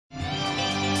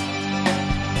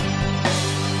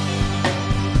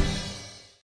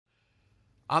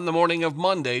On the morning of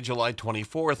Monday, July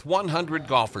 24th, 100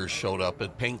 golfers showed up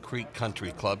at Paint Creek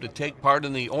Country Club to take part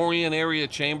in the Orion Area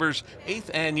Chamber's 8th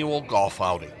annual golf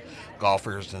outing.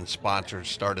 Golfers and sponsors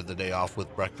started the day off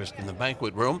with breakfast in the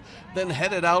banquet room, then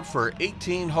headed out for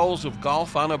 18 holes of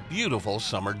golf on a beautiful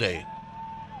summer day.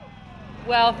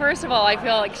 Well, first of all, I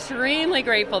feel extremely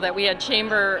grateful that we had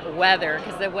chamber weather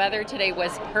because the weather today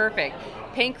was perfect.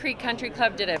 Paint Creek Country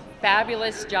Club did a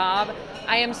fabulous job.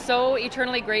 I am so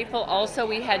eternally grateful. Also,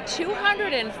 we had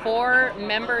 204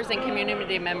 members and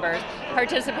community members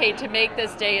participate to make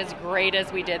this day as great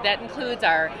as we did. That includes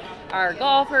our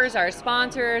golfers, our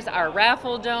sponsors, our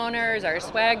raffle donors, our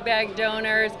swag bag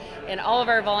donors, and all of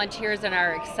our volunteers and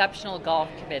our exceptional golf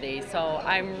committee. So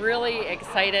I'm really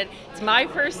excited. It's my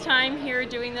first time here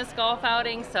doing this golf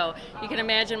outing, so you can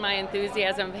imagine my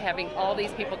enthusiasm of having all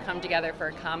these people come together for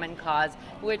a common cause,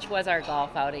 which was our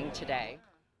golf outing today.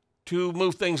 To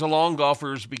move things along,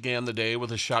 golfers began the day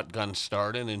with a shotgun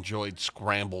start and enjoyed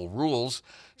scramble rules.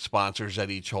 Sponsors at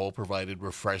each hole provided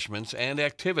refreshments and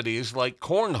activities like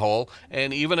cornhole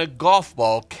and even a golf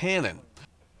ball cannon.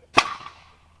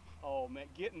 Oh man,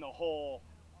 get in the hole.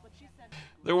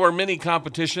 There were many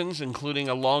competitions, including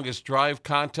a longest drive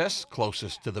contest,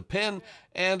 closest to the pin,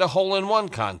 and a hole-in-one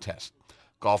contest.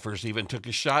 Golfers even took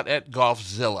a shot at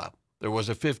Golfzilla. There was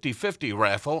a 50-50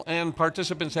 raffle, and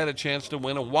participants had a chance to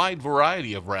win a wide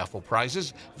variety of raffle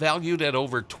prizes valued at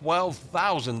over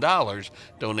 $12,000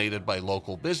 donated by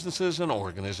local businesses and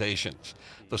organizations.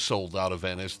 The sold-out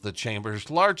event is the Chamber's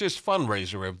largest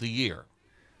fundraiser of the year.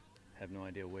 Have no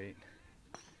idea, wait.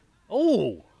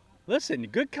 Oh, listen,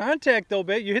 good contact though,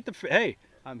 babe. You hit the, hey.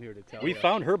 I'm here to tell you. We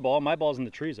found her ball. My ball's in the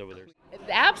trees over there.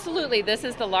 Absolutely. This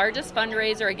is the largest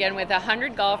fundraiser, again, with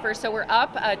 100 golfers. So we're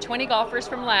up 20 golfers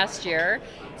from last year.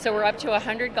 So we're up to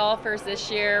 100 golfers this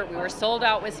year. We were sold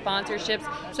out with sponsorships.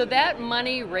 So that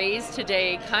money raised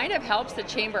today kind of helps the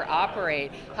chamber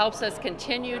operate, helps us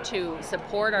continue to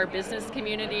support our business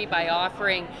community by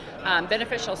offering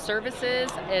beneficial services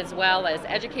as well as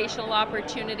educational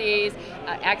opportunities,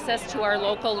 access to our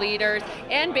local leaders,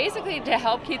 and basically to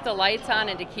help keep the lights on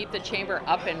and to keep the chamber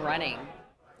up and running.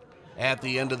 At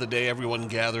the end of the day, everyone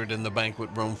gathered in the banquet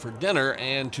room for dinner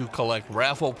and to collect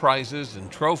raffle prizes and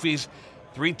trophies.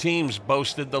 3 teams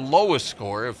boasted the lowest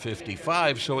score of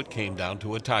 55, so it came down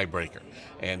to a tiebreaker.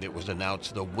 And it was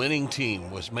announced the winning team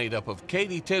was made up of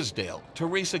Katie Tisdale,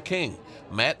 Teresa King,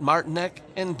 Matt Martinek,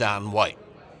 and Don White.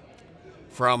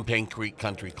 From Paint Creek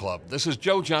Country Club, this is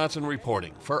Joe Johnson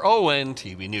reporting for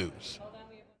ONTV News.